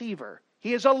deceiver.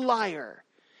 He is a liar.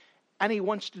 And he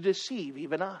wants to deceive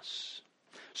even us.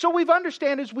 So we've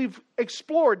understood as we've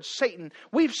explored Satan,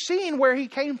 we've seen where he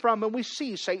came from, and we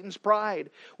see Satan's pride.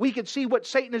 We can see what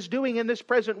Satan is doing in this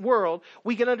present world.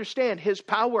 We can understand his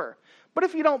power. But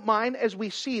if you don't mind, as we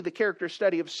see the character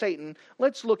study of Satan,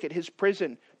 let's look at his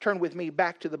prison. Turn with me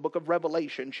back to the book of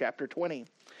Revelation, chapter 20.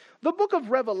 The book of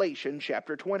Revelation,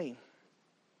 chapter 20.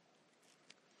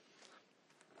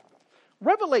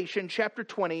 Revelation chapter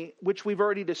 20, which we've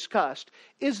already discussed,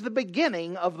 is the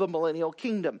beginning of the millennial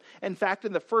kingdom. In fact,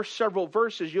 in the first several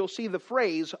verses, you'll see the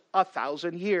phrase,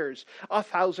 1,000 years.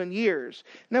 1,000 years.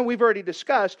 Now, we've already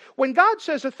discussed, when God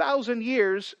says 1,000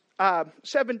 years,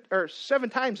 seven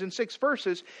times in 6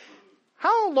 verses,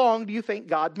 how long do you think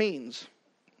God means?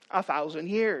 1,000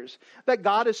 years. That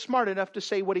God is smart enough to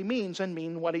say what he means and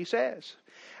mean what he says.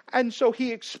 And so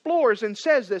he explores and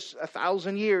says this,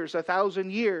 1,000 years,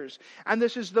 1,000 years. And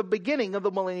this is the beginning of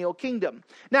the millennial kingdom.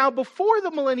 Now, before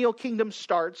the millennial kingdom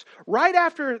starts, right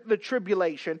after the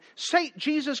tribulation,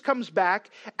 Jesus comes back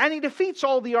and he defeats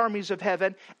all the armies of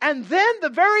heaven. And then the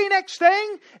very next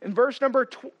thing, in verse number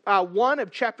 1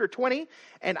 of chapter 20,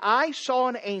 and I saw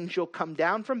an angel come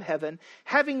down from heaven,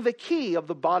 having the key of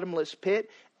the bottomless pit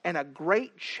and a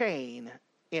great chain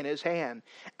in his hand.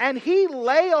 And he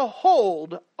lay a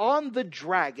hold on the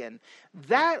dragon,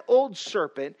 that old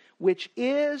serpent, which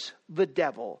is the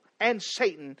devil and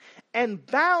Satan, and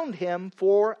bound him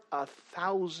for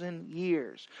 1,000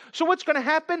 years. So what's going to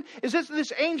happen is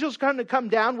this angel's going to come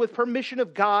down with permission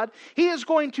of God. He is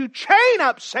going to chain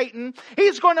up Satan.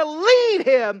 He's going to lead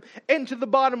him into the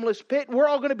bottomless pit. We're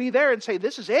all going to be there and say,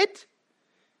 this is it?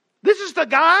 This is the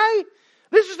guy?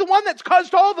 This is the one that's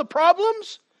caused all the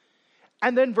problems?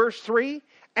 And then verse 3,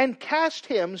 and cast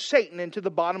him, Satan, into the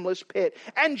bottomless pit,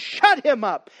 and shut him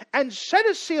up, and set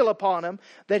a seal upon him,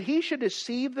 that he should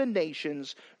deceive the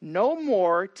nations no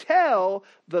more, till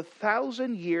the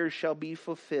 1,000 years shall be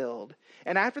fulfilled.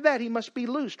 And after that he must be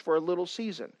loosed for a little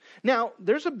season. Now,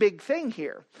 there's a big thing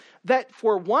here, that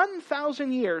for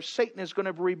 1,000 years Satan is going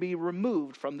to be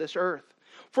removed from this earth.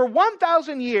 For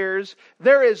 1,000 years,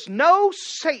 there is no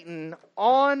Satan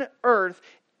on earth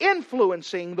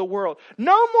influencing the world.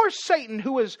 No more Satan,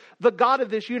 who is the God of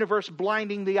this universe,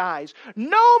 blinding the eyes.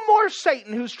 No more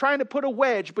Satan who's trying to put a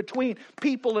wedge between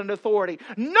people and authority.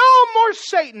 No more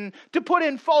Satan to put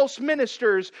in false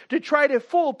ministers to try to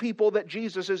fool people that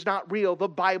Jesus is not real, the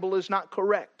Bible is not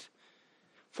correct.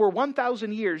 For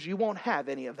 1,000 years, you won't have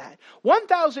any of that.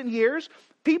 1,000 years,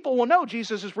 people will know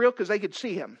Jesus is real because they could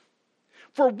see him.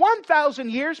 For 1,000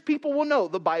 years, people will know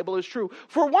the Bible is true.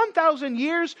 For 1,000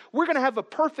 years, we're going to have a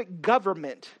perfect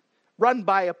government run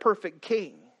by a perfect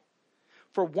king.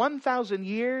 For 1,000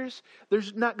 years,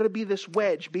 there's not going to be this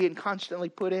wedge being constantly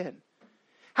put in.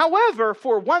 However,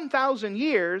 for 1,000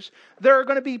 years, there are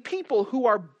going to be people who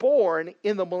are born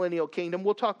in the millennial kingdom.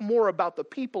 We'll talk more about the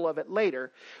people of it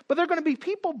later. But there are going to be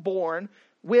people born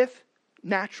with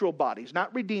natural bodies,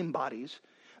 not redeemed bodies.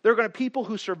 They're going to be people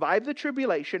who survive the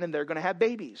tribulation, and they're going to have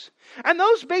babies. And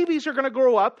those babies are going to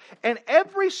grow up, and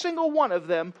every single one of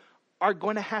them are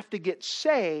going to have to get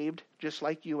saved just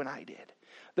like you and I did.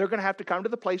 They're going to have to come to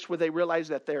the place where they realize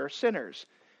that they're sinners.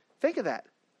 Think of that.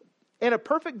 In a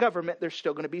perfect government, they're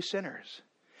still going to be sinners.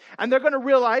 And they're going to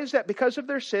realize that because of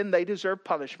their sin, they deserve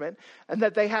punishment, and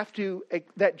that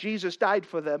that Jesus died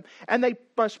for them, and they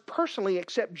must personally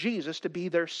accept Jesus to be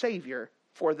their Savior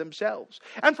for themselves.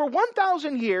 And for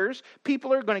 1,000 years,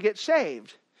 people are going to get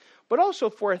saved. But also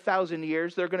for 1,000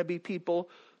 years, there are going to be people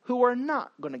who are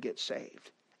not going to get saved.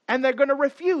 And they're going to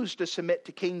refuse to submit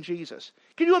to King Jesus.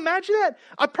 Can you imagine that?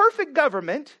 A perfect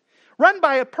government run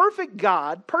by a perfect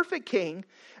God, perfect king,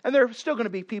 and there are still going to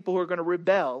be people who are going to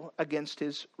rebel against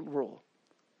his rule.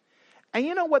 And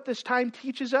you know what this time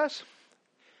teaches us?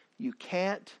 You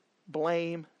can't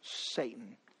blame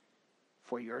Satan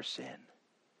for your sin.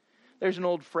 There's an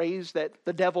old phrase that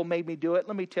the devil made me do it.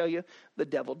 Let me tell you, the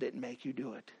devil didn't make you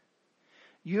do it.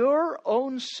 Your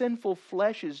own sinful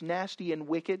flesh is nasty and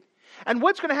wicked. And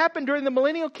what's going to happen during the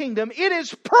millennial kingdom, it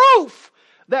is proof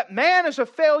that man is a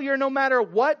failure no matter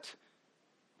what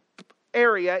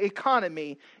area,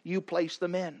 economy you place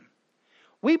them in.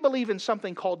 We believe in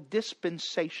something called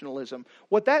dispensationalism.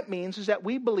 What that means is that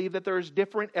we believe that there's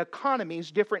different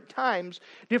economies, different times,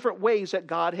 different ways that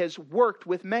God has worked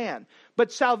with man.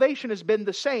 But salvation has been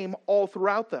the same all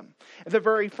throughout them. The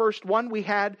very first one, we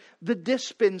had the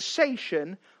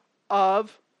dispensation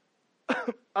of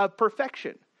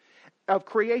perfection, of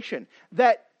creation.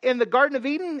 That in the Garden of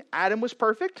Eden, Adam was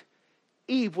perfect,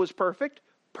 Eve was perfect,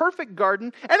 perfect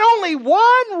garden, and only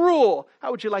one rule.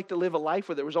 How would you like to live a life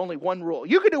where there was only one rule?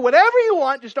 You can do whatever you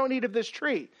want, just don't eat of this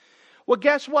tree. Well,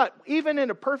 guess what? Even in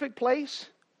a perfect place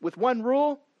with one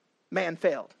rule, man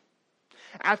failed.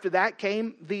 After that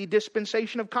came the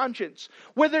dispensation of conscience,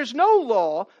 where there's no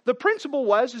law. The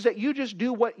principle is that you just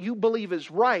do what you believe is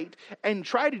right and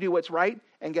try to do what's right,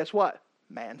 and guess what?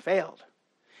 Man failed.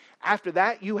 After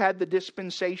that, you had the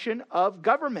dispensation of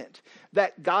government,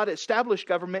 that God established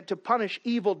government to punish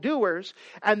evildoers,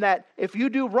 and that if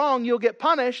you do wrong, you'll get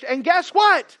punished. And guess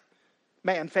what?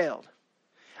 Man failed.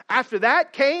 After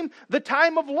that came the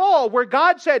time of law, where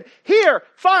God said, here,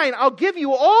 fine, I'll give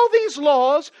you all these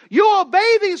laws. You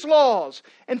obey these laws.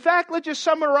 In fact, let's just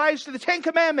summarize to the 10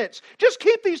 Commandments. Just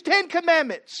keep these 10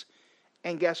 Commandments.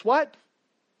 And guess what?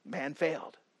 Man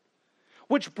failed.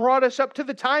 Which brought us up to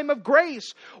the time of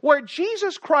grace, where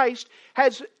Jesus Christ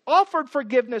has offered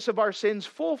forgiveness of our sins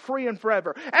full, free, and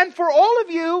forever. And for all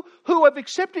of you who have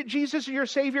accepted Jesus as your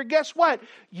Savior, guess what?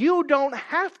 You don't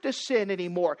have to sin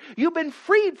anymore. You've been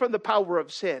freed from the power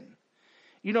of sin.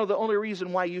 You know the only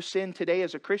reason why you sin today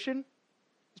as a Christian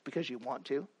is because you want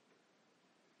to.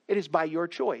 It is by your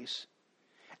choice.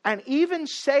 And even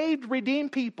saved,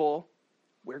 redeemed people,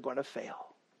 we're going to fail.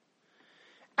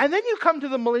 And then you come to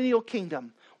the millennial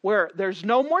kingdom, where there's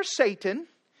no more Satan.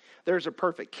 There's a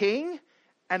perfect king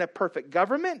and a perfect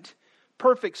government,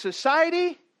 perfect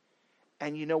society.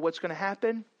 And you know what's going to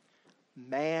happen?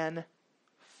 Man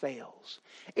fails.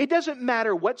 It doesn't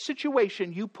matter what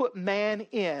situation you put man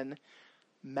in.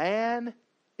 Man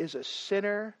is a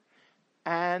sinner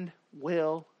and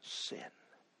will sin.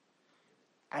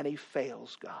 And he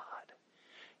fails God.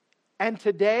 And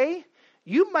today,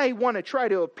 you may want to try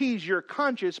to appease your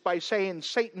conscience by saying,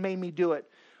 Satan made me do it.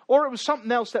 Or it was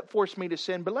something else that forced me to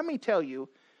sin. But let me tell you,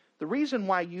 The reason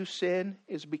why you sin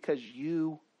is because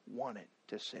you wanted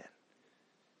to sin.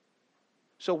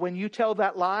 So when you tell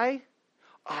that lie,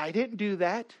 I didn't do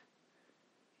that.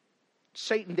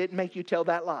 Satan didn't make you tell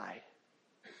that lie.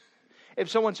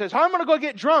 If someone says, I'm going to go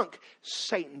get drunk,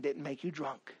 Satan didn't make you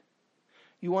drunk.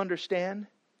 You understand?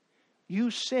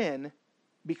 You sin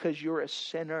because you're a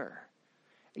sinner.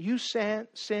 You sin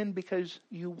because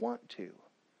you want to.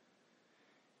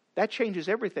 That changes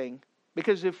everything.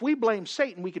 Because if we blame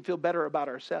Satan, we could feel better about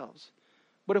ourselves.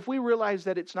 But if we realize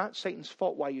that it's not Satan's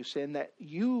fault why you sin, that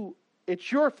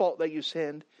it's your fault that you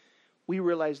sinned, we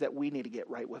realize that we need to get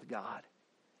right with God.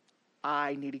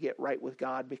 I need to get right with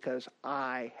God because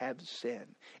I have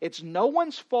sinned. It's no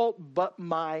one's fault but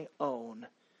my own.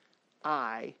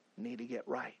 I need to get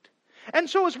right. And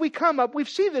so as we come up, we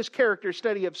see this character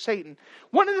study of Satan.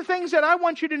 One of the things that I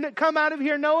want you to come out of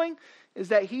here knowing is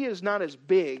that he is not as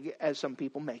big as some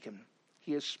people make him.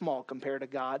 He is small compared to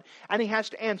God. And he has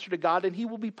to answer to God, and he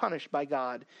will be punished by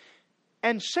God.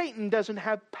 And Satan doesn't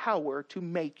have power to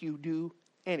make you do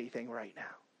anything right now.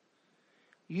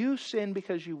 You sin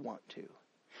because you want to.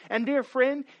 And dear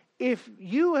friend, if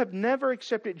you have never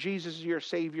accepted Jesus as your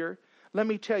Savior, let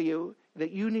me tell you that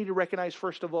you need to recognize,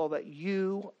 first of all, that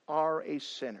you are a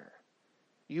sinner.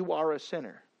 You are a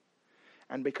sinner.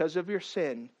 And because of your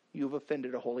sin, you've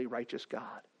offended a holy, righteous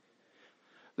God.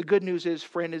 The good news is,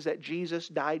 friend, is that Jesus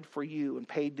died for you and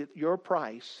paid your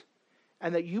price,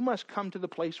 and that you must come to the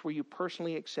place where you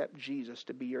personally accept Jesus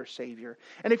to be your Savior.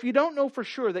 And if you don't know for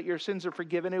sure that your sins are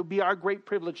forgiven, it would be our great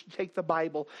privilege to take the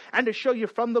Bible and to show you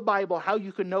from the Bible how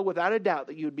you can know without a doubt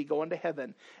that you would be going to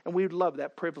heaven. And we would love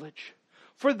that privilege.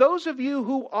 For those of you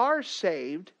who are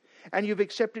saved and you've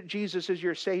accepted Jesus as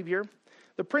your Savior,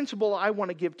 the principle I want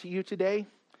to give to you today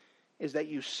is that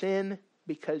you sin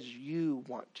because you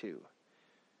want to.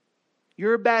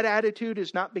 Your bad attitude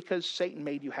is not because Satan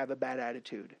made you have a bad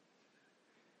attitude.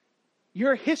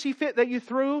 Your hissy fit that you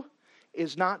threw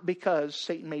is not because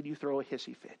Satan made you throw a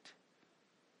hissy fit.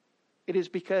 It is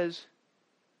because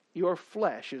your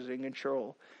flesh is in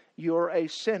control. You're a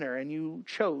sinner and you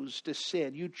chose to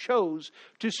sin. You chose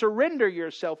to surrender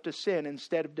yourself to sin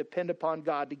instead of depend upon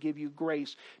God to give you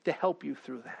grace to help you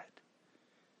through that.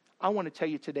 I want to tell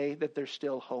you today that there's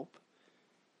still hope.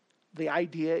 The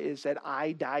idea is that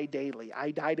I die daily.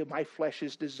 I die to my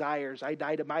flesh's desires. I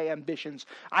die to my ambitions.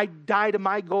 I die to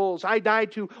my goals. I die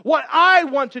to what I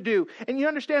want to do. And you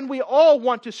understand, we all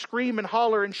want to scream and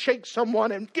holler and shake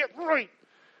someone and get right.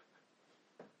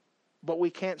 But we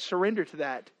can't surrender to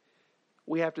that.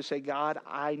 We have to say, God,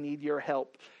 I need your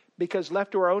help. Because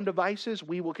left to our own devices,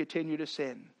 we will continue to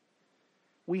sin.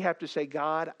 We have to say,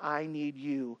 God, I need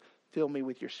you. Fill me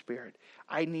with your Spirit.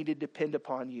 I need to depend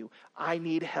upon you. I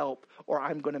need help or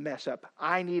I'm going to mess up.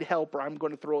 I need help or I'm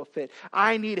going to throw a fit.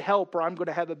 I need help or I'm going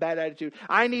to have a bad attitude.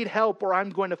 I need help or I'm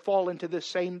going to fall into the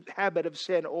same habit of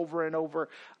sin over and over.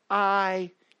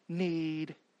 I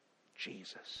need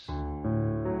Jesus.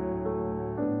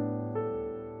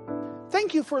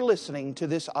 Thank you for listening to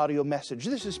this audio message.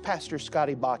 This is Pastor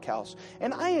Scotty Bachhaus,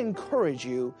 and I encourage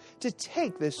you to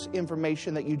take this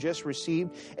information that you just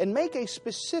received and make a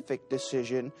specific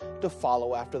decision to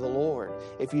follow after the Lord.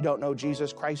 If you don't know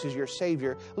Jesus Christ as your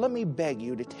Savior, let me beg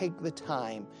you to take the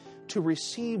time to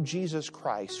receive Jesus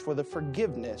Christ for the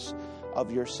forgiveness of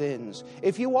your sins.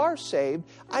 If you are saved,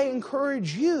 I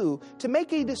encourage you to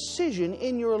make a decision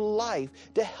in your life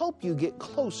to help you get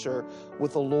closer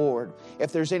with the Lord.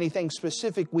 If there's anything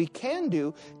specific we can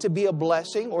do to be a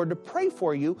blessing or to pray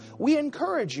for you, we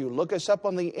encourage you. Look us up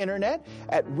on the internet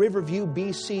at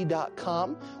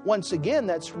riverviewbc.com. Once again,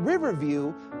 that's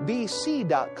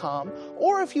riverviewbc.com.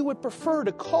 Or if you would prefer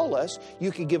to call us,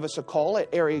 you can give us a call at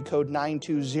area code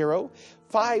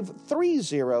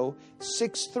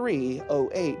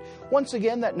 920-530-6308. Once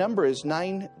again, that number is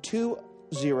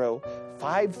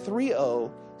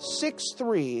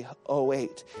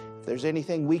 920-530-6308. If there's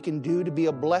anything we can do to be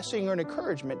a blessing or an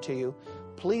encouragement to you,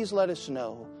 please let us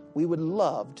know. We would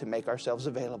love to make ourselves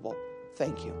available.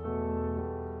 Thank you.